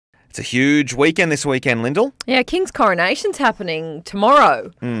It's a huge weekend this weekend, Lyndal. Yeah, King's Coronation's happening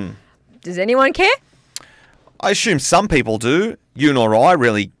tomorrow. Does anyone care? I assume some people do. You nor I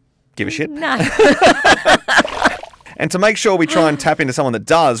really give a shit. No. And to make sure we try and tap into someone that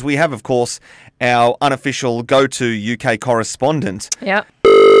does, we have, of course, our unofficial go-to UK correspondent. Yep.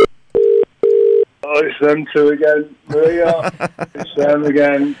 Oh, it's them two again, Maria. It's them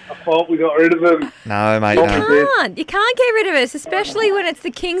again. I thought we got rid of them. No, mate, You no. can't get rid of us, especially when it's the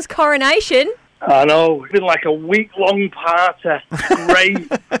King's Coronation. I know. It's been like a week-long party.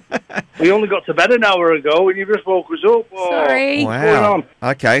 Great. We only got to bed an hour ago and you just woke us up. Oh, Sorry. what's going Wow.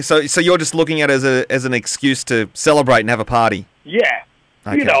 on? Okay, so you're just looking at it as an excuse to celebrate and have a party. Yeah.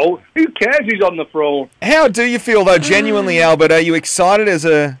 Okay. You know, who cares who's on the throne? How do you feel, though, genuinely, Albert? Are you excited as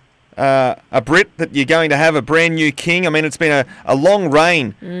a Brit that you're going to have a brand new king? I mean, it's been a long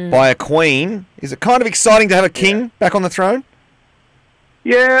reign by a queen. Is it kind of exciting to have a king back on the throne?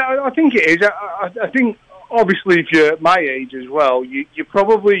 Yeah, I think it is. I think, obviously, if you're my age as well, you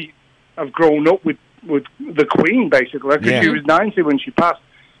probably have grown up with the Queen, basically, because she was 90 when she passed.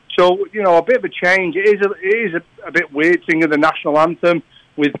 So, you know, a bit of a change. It is a bit weird singing the national anthem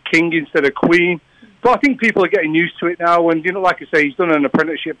with King instead of Queen. But I think people are getting used to it now. And, you know, like I say, he's done an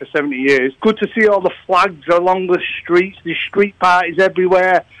apprenticeship for 70 years. Good to see all the flags along the streets. There's street parties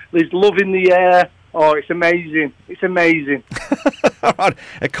everywhere. There's love in the air. Oh, it's amazing. It's amazing.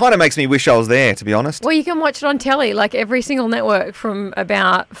 It kind of makes me wish I was there, to be honest. Well, you can watch it on telly, like every single network from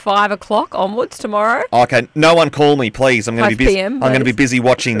about 5 o'clock onwards tomorrow. Okay, no one call me, please. I'm going to be 5 busy. PM, I'm going to be please. busy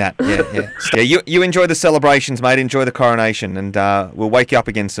watching that. Yeah. You enjoy the celebrations, mate. Enjoy the coronation, and we'll wake you up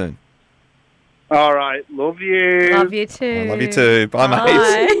again soon. All right. Love you. Love you too. I love you too. Bye, mate.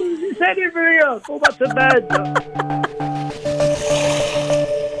 Bye. Send it, Maria. Go back to bed.